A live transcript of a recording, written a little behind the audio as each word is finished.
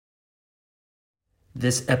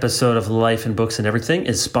This episode of Life and Books and Everything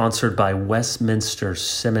is sponsored by Westminster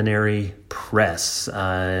Seminary Press.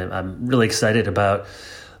 I'm really excited about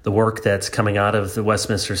the work that's coming out of the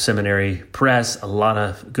Westminster Seminary Press. A lot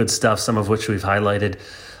of good stuff, some of which I've highlighted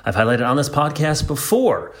on this podcast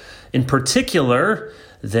before. In particular,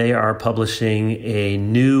 they are publishing a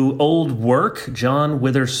new old work, John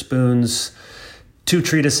Witherspoon's two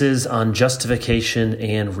treatises on justification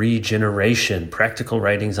and regeneration, practical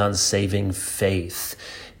writings on saving faith.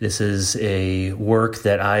 This is a work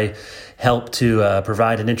that I helped to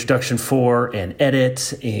provide an introduction for and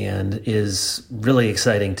edit, and is really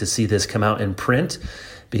exciting to see this come out in print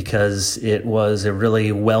because it was a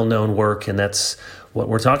really well-known work, and that's what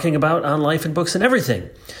we're talking about on Life and Books and Everything.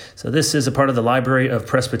 So this is a part of the Library of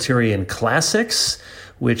Presbyterian Classics,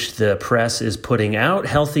 which the press is putting out.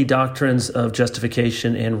 Healthy doctrines of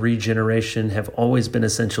justification and regeneration have always been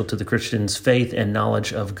essential to the Christian's faith and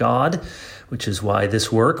knowledge of God, which is why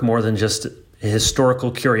this work, more than just a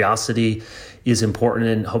historical curiosity, is important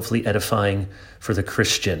and hopefully edifying for the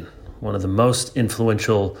Christian. One of the most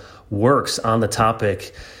influential works on the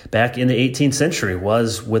topic back in the 18th century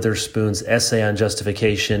was Witherspoon's essay on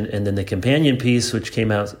justification, and then the companion piece, which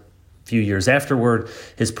came out few years afterward,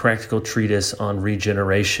 his practical treatise on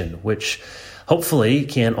regeneration, which hopefully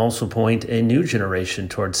can also point a new generation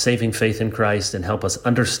towards saving faith in Christ and help us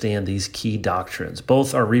understand these key doctrines.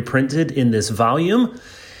 Both are reprinted in this volume,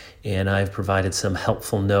 and I've provided some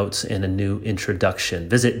helpful notes and a new introduction.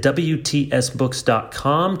 Visit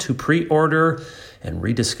WTSbooks.com to pre-order and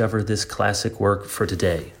rediscover this classic work for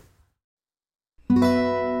today.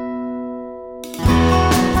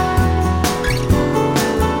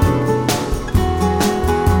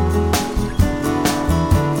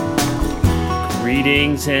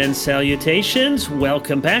 Greetings and salutations.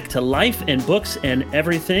 Welcome back to Life and Books and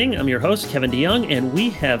Everything. I'm your host, Kevin DeYoung, and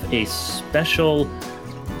we have a special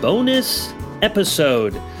bonus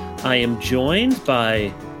episode. I am joined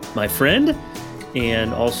by my friend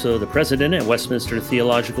and also the president at Westminster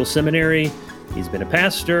Theological Seminary. He's been a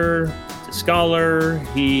pastor, a scholar.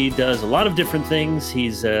 He does a lot of different things.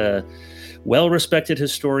 He's a well-respected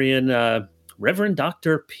historian, Reverend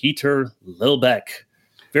Dr. Peter Lillbeck.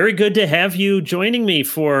 Very good to have you joining me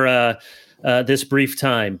for this brief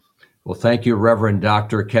time. Well, thank you, Reverend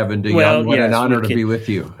Dr. Kevin DeYoung. What an honor to be with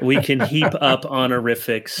you. We can heap up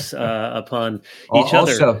honorifics upon each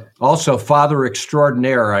other. Also, father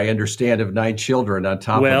extraordinaire, I understand, of 9 children on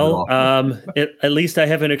top of it all. At least I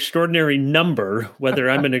have an extraordinary number. Whether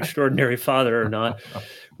I'm an extraordinary father or not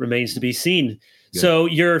remains to be seen. Good. So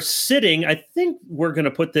you're sitting, I think we're going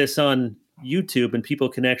to put this on YouTube and people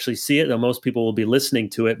can actually see it, though most people will be listening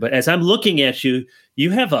to it. But as I'm looking at you, you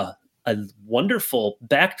have a wonderful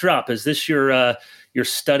backdrop. Is this your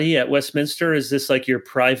study at Westminster? Is this like your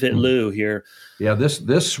private loo here? Yeah,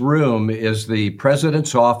 this room is the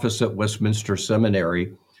president's office at Westminster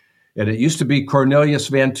Seminary, and it used to be Cornelius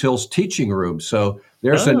Van Til's teaching room. So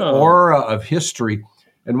there's an aura of history.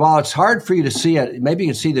 And while it's hard for you to see it, maybe you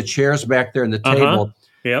can see the chairs back there and the table.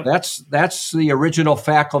 Yep. That's the original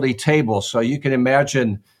faculty table. So you can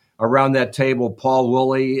imagine around that table, Paul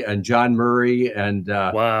Woolley and John Murray and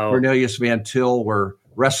Cornelius Van Til were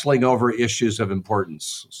wrestling over issues of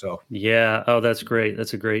importance. So yeah, that's great.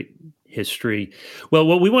 That's a great history. Well,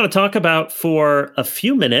 what we want to talk about for a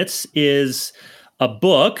few minutes is a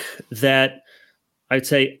book that I'd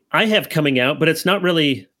say I have coming out, but it's not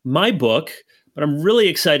really my book, but I'm really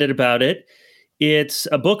excited about it. It's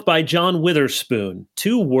a book by John Witherspoon,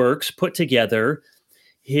 2 works put together,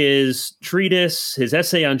 his treatise, his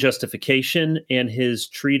essay on justification, and his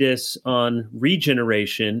treatise on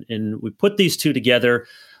regeneration. And we put these 2 together.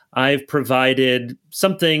 I've provided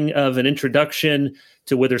something of an introduction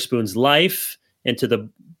to Witherspoon's life and to the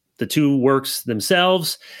 2 works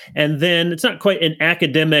themselves. And then it's not quite an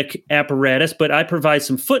academic apparatus, but I provide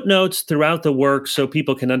some footnotes throughout the work so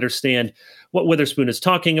people can understand what Witherspoon is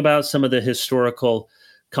talking about, some of the historical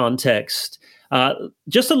context.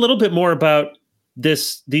 Just a little bit more about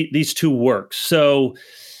these 2 works. So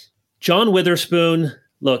John Witherspoon,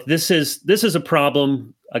 look, this is a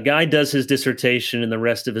problem. A guy does his dissertation and the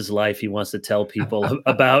rest of his life he wants to tell people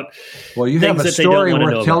about. Well, you have a story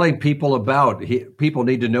worth telling people about. People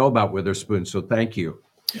need to know about Witherspoon, so thank you.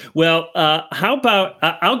 Well, how about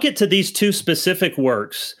I'll get to these 2 specific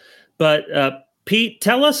works, but Pete,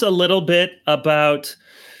 tell us a little bit about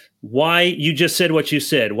why you just said what you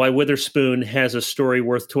said, why Witherspoon has a story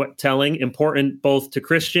worth telling, important both to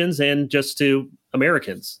Christians and just to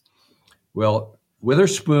Americans. Well,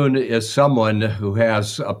 Witherspoon is someone who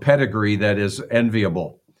has a pedigree that is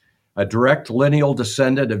enviable. A direct lineal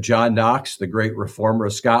descendant of John Knox, the great reformer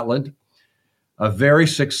of Scotland, a very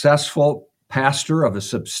successful pastor of a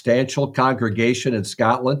substantial congregation in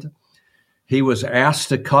Scotland. He was asked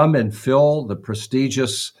to come and fill the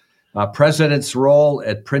prestigious president's role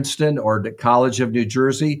at Princeton or the College of New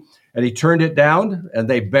Jersey, and he turned it down, and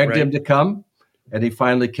they begged him to come, and he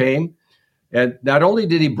finally came. And not only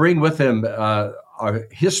did he bring with him a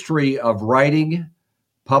history of writing,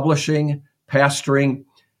 publishing, pastoring,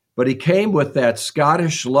 but he came with that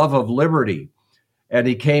Scottish love of liberty. And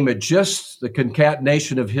he came at just the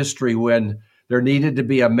concatenation of history when there needed to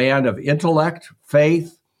be a man of intellect,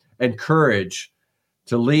 faith, and courage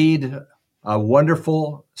to lead a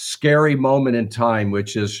wonderful, scary moment in time,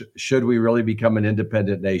 which is, should we really become an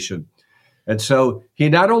independent nation? And so he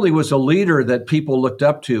not only was a leader that people looked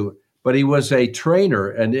up to, but he was a trainer.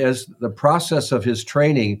 And as the process of his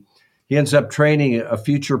training, he ends up training a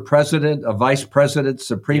future president, a vice president,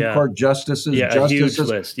 Supreme Court justices,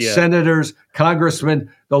 senators,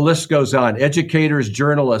 congressmen, the list goes on, educators,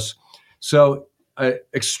 journalists. So an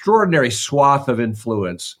extraordinary swath of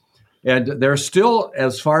influence. And there's still,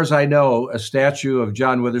 as far as I know, a statue of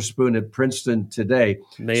John Witherspoon at Princeton today.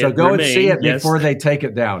 So go and see it before they take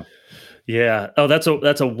it down. Yeah. Oh, that's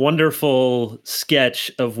a wonderful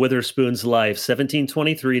sketch of Witherspoon's life,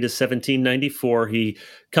 1723 to 1794. He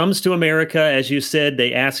comes to America, as you said.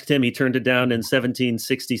 They asked him. He turned it down in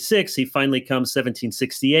 1766. He finally comes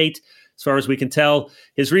 1768. As far as we can tell,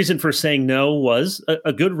 his reason for saying no was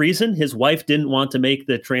a good reason. His wife didn't want to make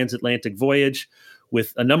the transatlantic voyage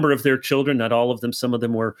with a number of their children. Not all of them. Some of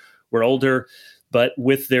them were older, but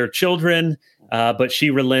with their children. But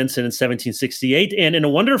she relents in 1768. And in a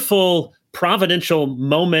wonderful providential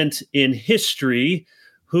moment in history,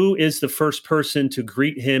 who is the first person to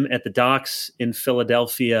greet him at the docks in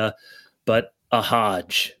Philadelphia but a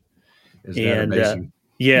Hodge? Isn't that amazing?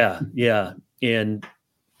 Yeah. And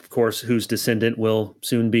of course, whose descendant will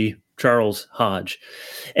soon be Charles Hodge.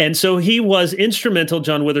 And so he was instrumental,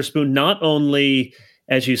 John Witherspoon, not only,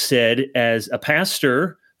 as you said, as a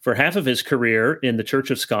pastor for half of his career in the Church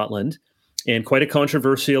of Scotland, and quite a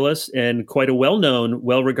controversialist and quite a well-known,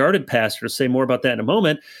 well-regarded pastor. Say more about that in a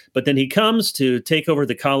moment. But then he comes to take over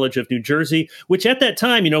the College of New Jersey, which at that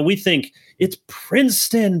time, we think it's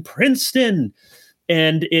Princeton.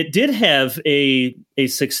 And it did have a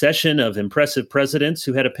succession of impressive presidents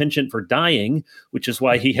who had a penchant for dying, which is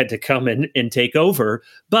why he had to come and take over.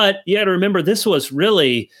 But you got to remember, this was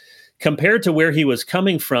really, compared to where he was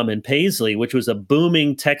coming from in Paisley, which was a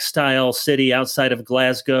booming textile city outside of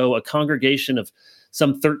Glasgow, a congregation of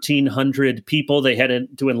some 1,300 people. They had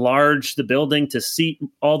to enlarge the building to seat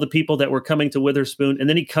all the people that were coming to Witherspoon. And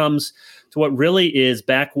then he comes to what really is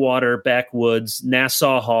backwater, backwoods,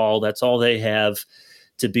 Nassau Hall. That's all they have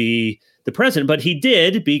to be the president. But he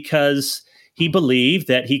did because he believed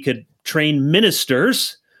that he could train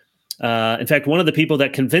ministers. In fact, one of the people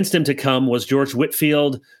that convinced him to come was George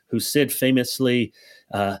Whitefield, who said famously,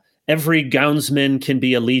 every gownsman can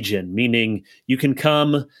be a legion, meaning you can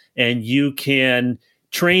come and you can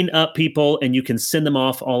train up people and you can send them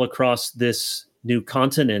off all across this new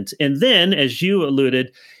continent. And then, as you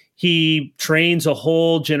alluded, he trains a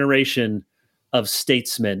whole generation of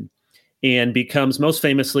statesmen and becomes most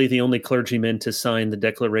famously the only clergyman to sign the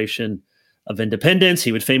Declaration of Independence.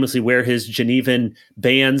 He would famously wear his Genevan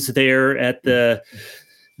bands there at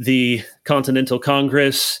the Continental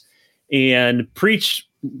Congress and preach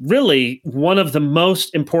really one of the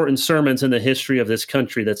most important sermons in the history of this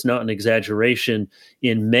country. That's not an exaggeration.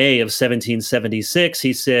 In May of 1776,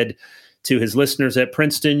 he said to his listeners at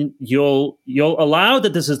Princeton, you'll allow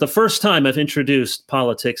that this is the first time I've introduced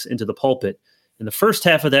politics into the pulpit. And the first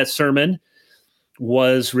half of that sermon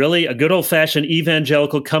was really a good old-fashioned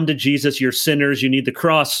evangelical, come to Jesus, you're sinners, you need the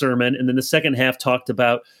cross sermon. And then the second half talked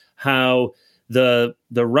about how the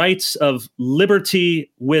rights of liberty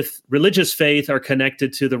with religious faith are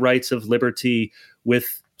connected to the rights of liberty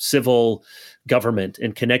with civil government,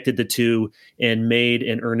 and connected the two and made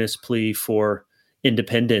an earnest plea for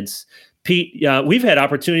independence. Pete, we've had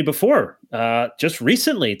opportunity before, just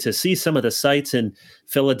recently, to see some of the sites in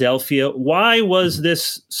Philadelphia. Why was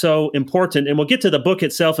this so important? And we'll get to the book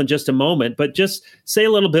itself in just a moment, but just say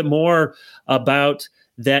a little bit more about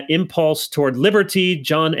that impulse toward liberty.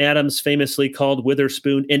 John Adams famously called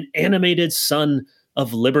Witherspoon an animated son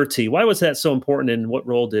of liberty. Why was that so important, and what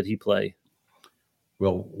role did he play?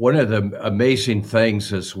 Well, one of the amazing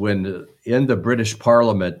things is when in the British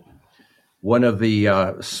Parliament, one of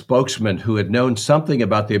the spokesmen who had known something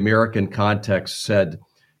about the American context said,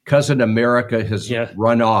 Cousin America has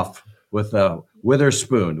run off with a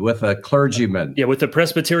Witherspoon, with a clergyman. Yeah, with a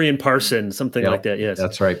Presbyterian parson, something like that, yes.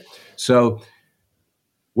 That's right. So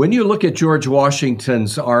when you look at George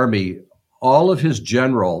Washington's army, all of his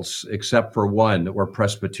generals, except for one, were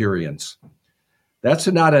Presbyterians. That's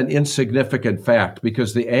not an insignificant fact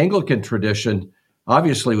because the Anglican tradition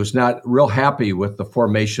obviously was not real happy with the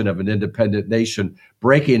formation of an independent nation,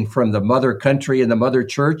 breaking from the mother country and the mother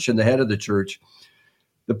church and the head of the church.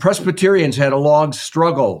 The Presbyterians had a long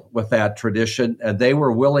struggle with that tradition, and they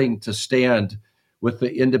were willing to stand with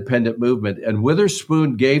the independent movement. And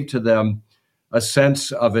Witherspoon gave to them a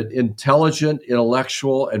sense of an intelligent,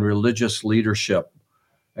 intellectual, and religious leadership.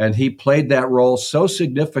 And he played that role so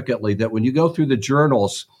significantly that when you go through the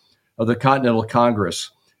journals of the Continental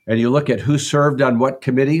Congress and you look at who served on what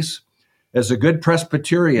committees, as a good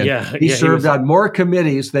Presbyterian, he served on more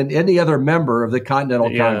committees than any other member of the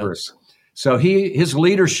Continental Congress. So his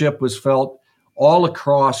leadership was felt all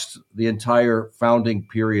across the entire founding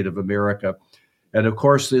period of America. And of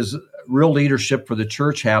course, his real leadership for the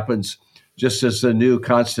church happens just as the new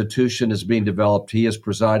Constitution is being developed. He is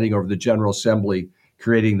presiding over the General Assembly,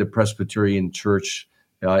 creating the Presbyterian Church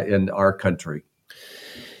in our country.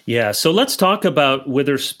 Yeah, so let's talk about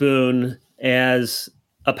Witherspoon as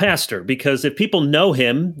a pastor, because if people know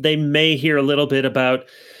him, they may hear a little bit about,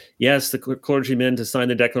 yes, the clergyman to sign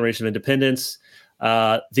the Declaration of Independence.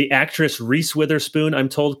 The actress Reese Witherspoon, I'm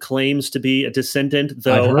told, claims to be a descendant.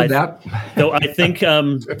 Though I've heard that. Though I think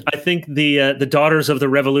the Daughters of the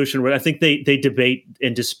Revolution, I think they debate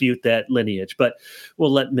and dispute that lineage. But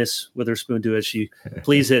we'll let Miss Witherspoon do as she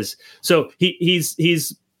pleases. So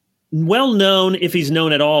he's well known, if he's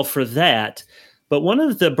known at all, for that. But one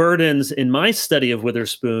of the burdens in my study of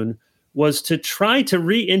Witherspoon was to try to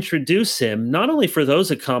reintroduce him, not only for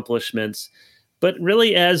those accomplishments, but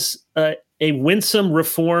really as a winsome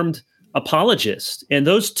Reformed apologist. And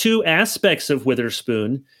those two aspects of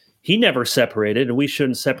Witherspoon, he never separated, and we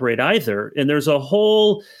shouldn't separate either. And there's a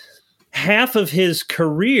whole half of his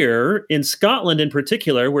career in Scotland in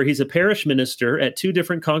particular, where he's a parish minister at two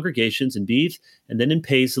different congregations in Beath and then in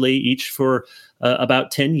Paisley, each for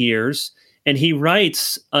about 10 years. And he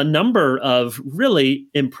writes a number of really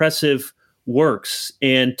impressive works.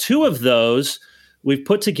 And two of those we've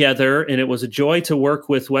put together, and it was a joy to work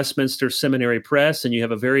with Westminster Seminary Press. And you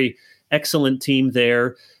have a very excellent team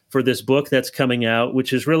there for this book that's coming out,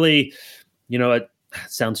 which is really, it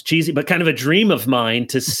sounds cheesy, but kind of a dream of mine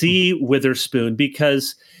to see Witherspoon,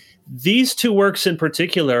 because these two works in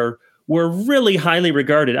particular were really highly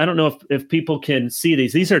regarded. I don't know if people can see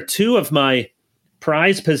these. These are two of my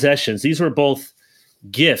prized possessions. These were both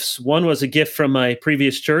gifts. One was a gift from my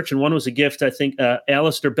previous church, and one was a gift I think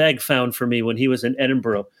Alistair Begg found for me when he was in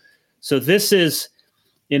Edinburgh. So this is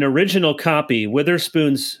an original copy,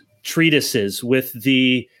 Witherspoon's treatises, with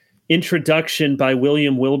the introduction by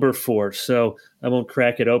William Wilberforce. So I won't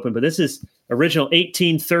crack it open, but this is original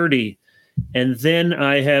 1830. And then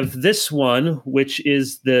I have this one, which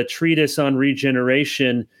is the treatise on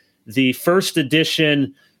regeneration, the first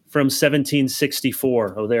edition from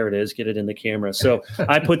 1764. Oh, there it is. Get it in the camera. So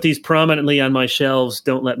I put these prominently on my shelves.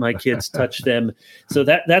 Don't let my kids touch them. So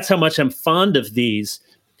that's how much I'm fond of these.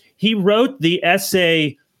 He wrote the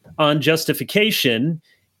essay on justification,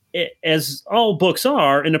 as all books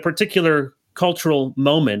are, in a particular cultural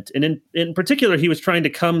moment. And in particular, he was trying to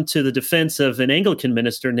come to the defense of an Anglican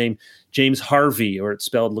minister named James Harvey, or it's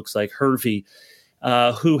spelled, looks like Hervey,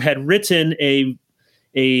 who had written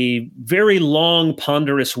a very long,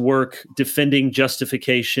 ponderous work defending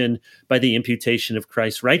justification by the imputation of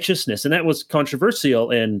Christ's righteousness. And that was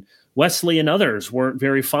controversial, and Wesley and others weren't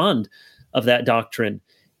very fond of that doctrine.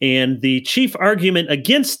 And the chief argument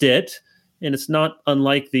against it, and it's not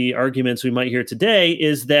unlike the arguments we might hear today,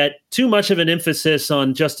 is that too much of an emphasis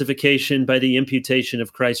on justification by the imputation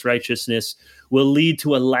of Christ's righteousness will lead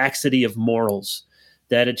to a laxity of morals,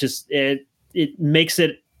 that it makes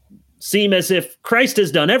it seem as if Christ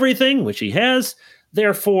has done everything, which he has,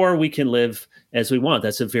 therefore we can live as we want.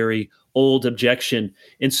 That's a very old objection.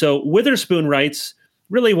 And so Witherspoon writes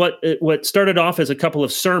really what started off as a couple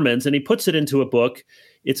of sermons, and he puts it into a book.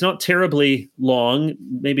 It's not terribly long,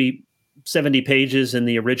 maybe 70 pages in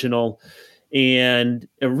the original, and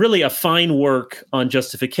really a fine work on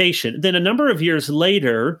justification. Then a number of years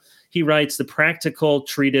later, he writes the practical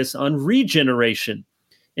treatise on regeneration.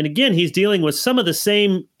 And again, he's dealing with some of the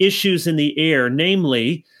same issues in the air,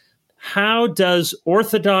 namely, how does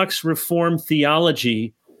Orthodox Reformed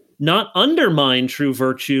theology not undermine true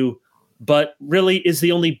virtue, but really is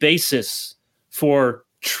the only basis for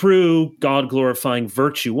true God-glorifying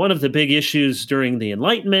virtue? One of the big issues during the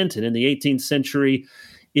Enlightenment and in the 18th century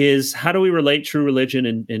is, how do we relate true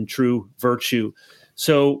religion and true virtue?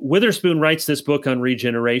 So Witherspoon writes this book on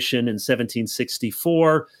regeneration in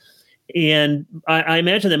 1764. And I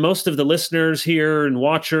imagine that most of the listeners here and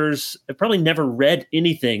watchers have probably never read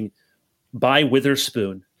anything by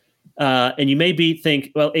Witherspoon. And you may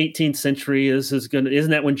think, well, 18th century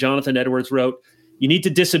isn't that when Jonathan Edwards wrote? You need to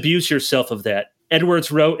disabuse yourself of that.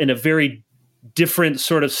 Edwards wrote in a very different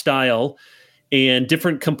sort of style and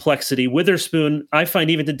different complexity. Witherspoon, I find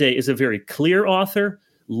even today, is a very clear author.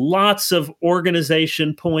 Lots of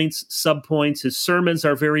organization points, subpoints. His sermons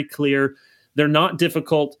are very clear. They're not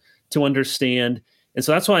difficult to understand. And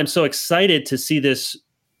so that's why I'm so excited to see this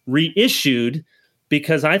reissued,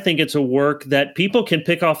 because I think it's a work that people can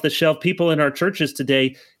pick off the shelf. People in our churches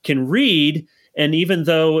today can read. And even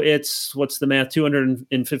though it's, what's the math,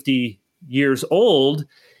 250 years old,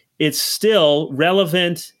 it's still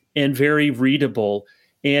relevant and very readable.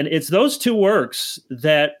 And it's those two works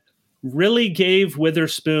that really gave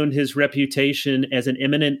Witherspoon his reputation as an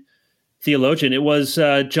eminent theologian. It was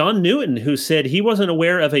John Newton who said he wasn't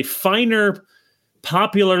aware of a finer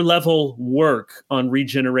popular level work on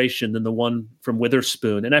regeneration than the one from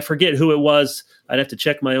Witherspoon. And I forget who it was. I'd have to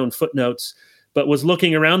check my own footnotes, but was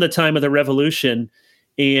looking around the time of the Revolution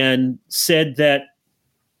and said that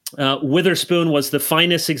Witherspoon was the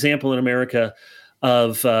finest example in America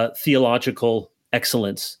of theological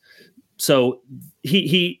excellence. So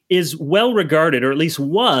he is well regarded, or at least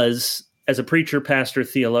was, as a preacher, pastor,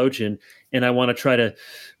 theologian, and I want to try to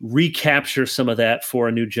recapture some of that for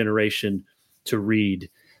a new generation to read.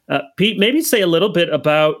 Pete, maybe say a little bit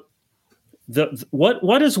about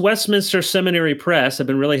what is Westminster Seminary Press? I've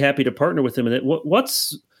been really happy to partner with them in it.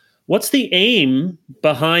 What's the aim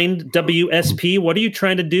behind WSP? What are you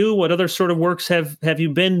trying to do? What other sort of works have you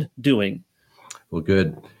been doing? Well,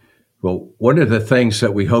 good. Well, one of the things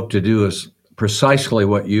that we hope to do is precisely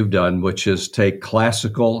what you've done, which is take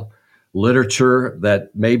classical literature that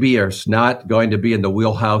maybe is not going to be in the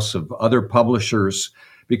wheelhouse of other publishers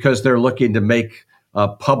because they're looking to make a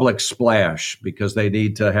public splash because they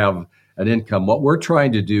need to have an income. What we're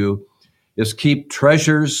trying to do is keep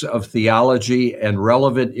treasures of theology and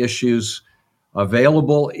relevant issues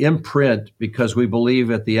available in print, because we believe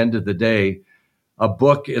at the end of the day, a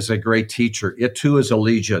book is a great teacher. It too is a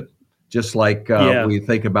legion, just like we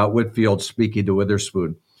think about Whitefield speaking to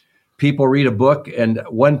Witherspoon. People read a book, and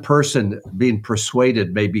one person being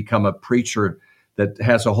persuaded may become a preacher that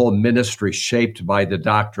has a whole ministry shaped by the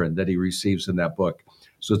doctrine that he receives in that book.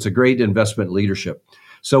 So it's a great investment leadership.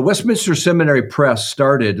 So Westminster Seminary Press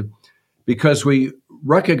started because we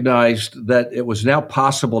recognized that it was now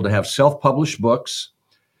possible to have self-published books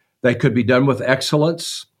that could be done with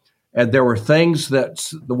excellence. And there were things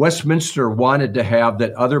that the Westminster wanted to have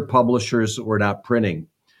that other publishers were not printing.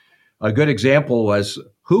 A good example was,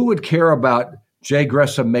 who would care about J.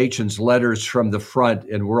 Gresham Machen's letters from the front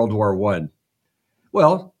in World War I?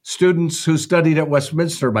 Well, students who studied at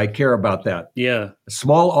Westminster might care about that. Yeah. A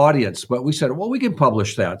small audience, but we said, well, we can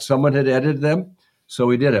publish that. Someone had edited them, so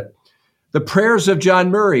we did it. The prayers of John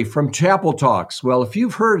Murray from Chapel Talks. Well, if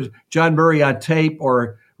you've heard John Murray on tape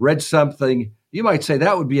or read something, you might say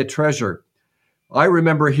that would be a treasure. I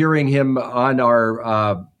remember hearing him on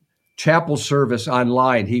our chapel service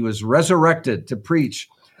online. He was resurrected to preach.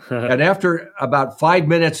 And after about 5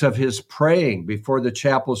 minutes of his praying before the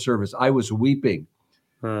chapel service, I was weeping.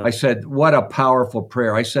 I said, what a powerful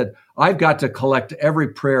prayer. I said, I've got to collect every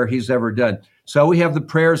prayer he's ever done. So we have the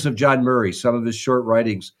prayers of John Murray, some of his short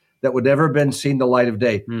writings that would never have been seen the light of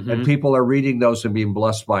day. Mm-hmm. And people are reading those and being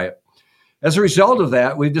blessed by it. As a result of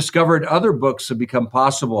that, we've discovered other books have become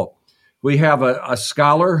possible. We have a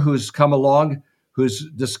scholar who's come along, who's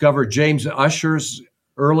discovered James Ussher's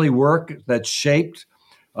early work that shaped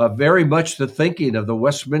very much the thinking of the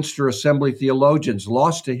Westminster Assembly theologians,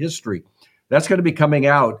 lost to history. That's going to be coming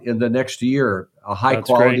out in the next year, a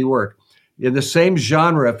high-quality work. In the same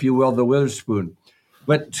genre, if you will, the Witherspoon.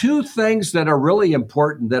 But two things that are really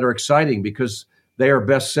important that are exciting because they are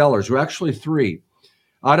bestsellers, well, actually three.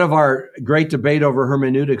 Out of our great debate over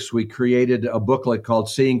hermeneutics, we created a booklet called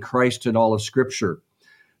Seeing Christ in All of Scripture.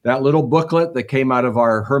 That little booklet that came out of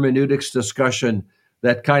our hermeneutics discussion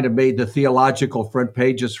that kind of made the theological front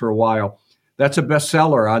pages for a while, that's a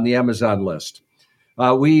bestseller on the Amazon list.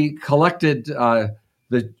 We collected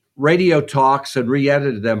the radio talks and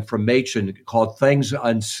re-edited them from Machen called Things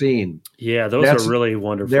Unseen. Yeah, those are really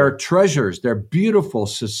wonderful. They're treasures. They're beautiful,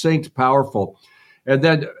 succinct, powerful. And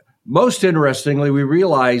then most interestingly, we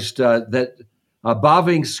realized that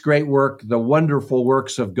Bavinck's great work, The Wonderful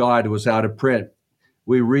Works of God, was out of print.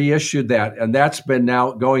 We reissued that, and that's been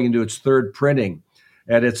now going into its third printing.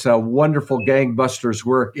 And it's a wonderful gangbusters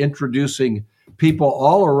work, introducing people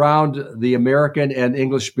all around the American and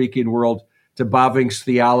English-speaking world to Bavinck's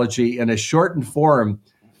theology in a shortened form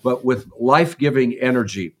but with life-giving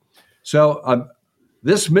energy. So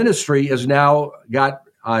this ministry has now got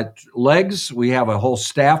legs. We have a whole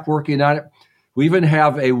staff working on it. We even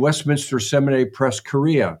have a Westminster Seminary Press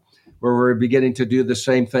Korea, where we're beginning to do the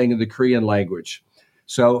same thing in the Korean language.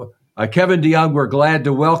 So, Kevin DeYoung, we're glad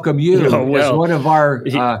to welcome you as one of our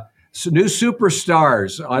new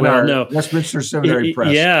superstars on our Westminster Seminary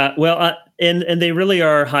Press. Yeah, well, and they really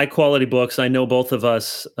are high-quality books. I know both of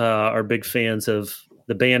us are big fans of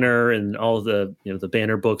the Banner and all of the the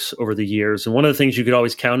Banner books over the years. And one of the things you could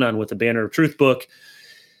always count on with the Banner of Truth book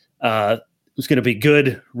was going to be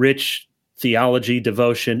good, rich theology,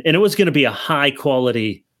 devotion, and it was going to be a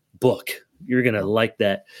high-quality book. You're going to like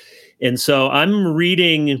that. And so I'm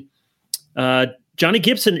reading, Johnny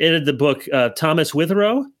Gibson edited the book, Thomas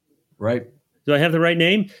Witherow. Right. Do I have the right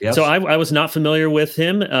name? Yes. So I was not familiar with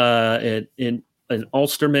him in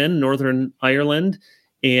Ulsterman, Northern Ireland.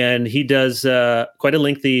 And he does quite a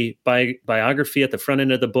lengthy biography at the front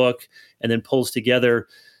end of the book, and then pulls together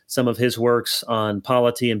some of his works on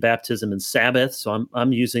polity and baptism and Sabbath. So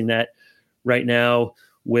I'm using that right now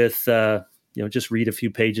with just read a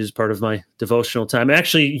few pages, part of my devotional time. I'm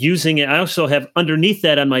actually using it. I also have underneath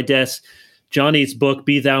that on my desk Johnny's book,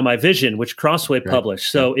 Be Thou My Vision, which Crossway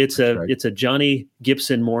published. So it's a Johnny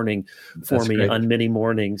Gibson morning for me on many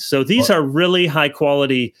mornings. So these are really high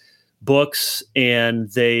quality books, and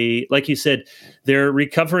they, like you said, they're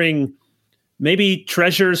recovering maybe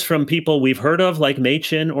treasures from people we've heard of, like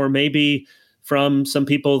Machen, or maybe from some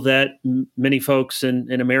people that many folks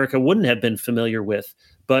in America wouldn't have been familiar with,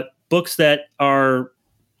 but books that are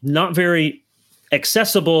not very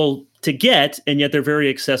accessible to get, and yet they're very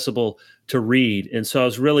accessible to read. And so I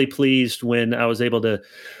was really pleased when I was able to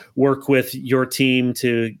work with your team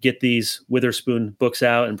to get these Witherspoon books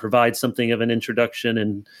out and provide something of an introduction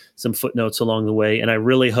and some footnotes along the way. And I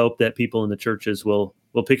really hope that people in the churches will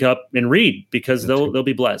pick up and read, because they'll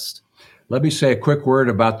be blessed. Let me say a quick word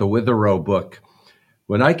about the Witherow book.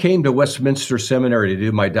 When I came to Westminster Seminary to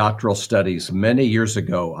do my doctoral studies many years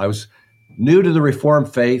ago, I was new to the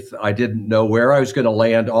Reformed faith. I didn't know where I was going to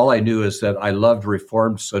land. All I knew is that I loved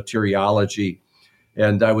Reformed soteriology.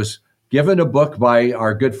 And I was given a book by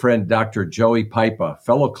our good friend, Dr. Joey Pipa,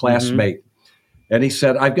 fellow classmate. Mm-hmm. And he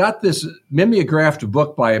said, I've got this mimeographed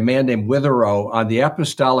book by a man named Witherow on the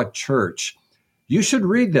Apostolic Church. You should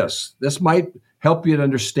read this. This might help you to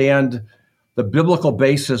understand the biblical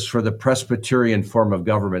basis for the Presbyterian form of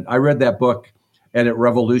government. I read that book, and it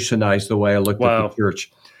revolutionized the way I looked at the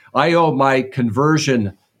church. I owe my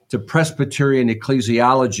conversion to Presbyterian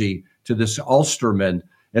ecclesiology to this Ulsterman.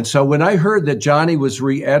 And so when I heard that Johnny was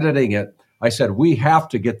re-editing it, I said, we have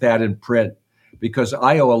to get that in print, because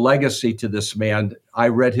I owe a legacy to this man. I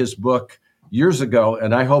read his book years ago,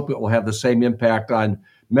 and I hope it will have the same impact on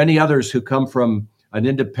many others who come from an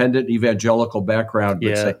independent evangelical background.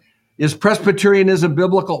 But say, is Presbyterianism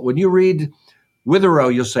biblical? When you read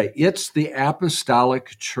Witherow, you'll say, it's the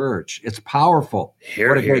Apostolic Church. It's powerful.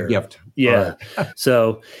 What a great gift. Yeah. Right.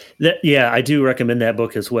 So, I do recommend that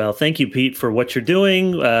book as well. Thank you, Pete, for what you're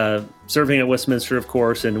doing, serving at Westminster, of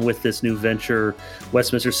course, and with this new venture,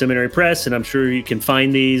 Westminster Seminary Press. And I'm sure you can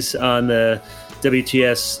find these on the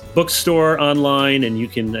WTS bookstore online, and you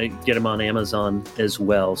can get them on Amazon as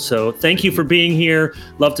well. So thank you for being here.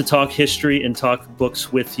 Love to talk history and talk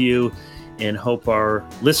books with you, and hope our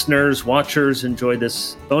listeners, watchers enjoy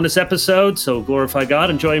this bonus episode. So glorify God,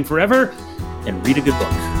 enjoy Him forever, and read a good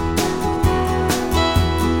book.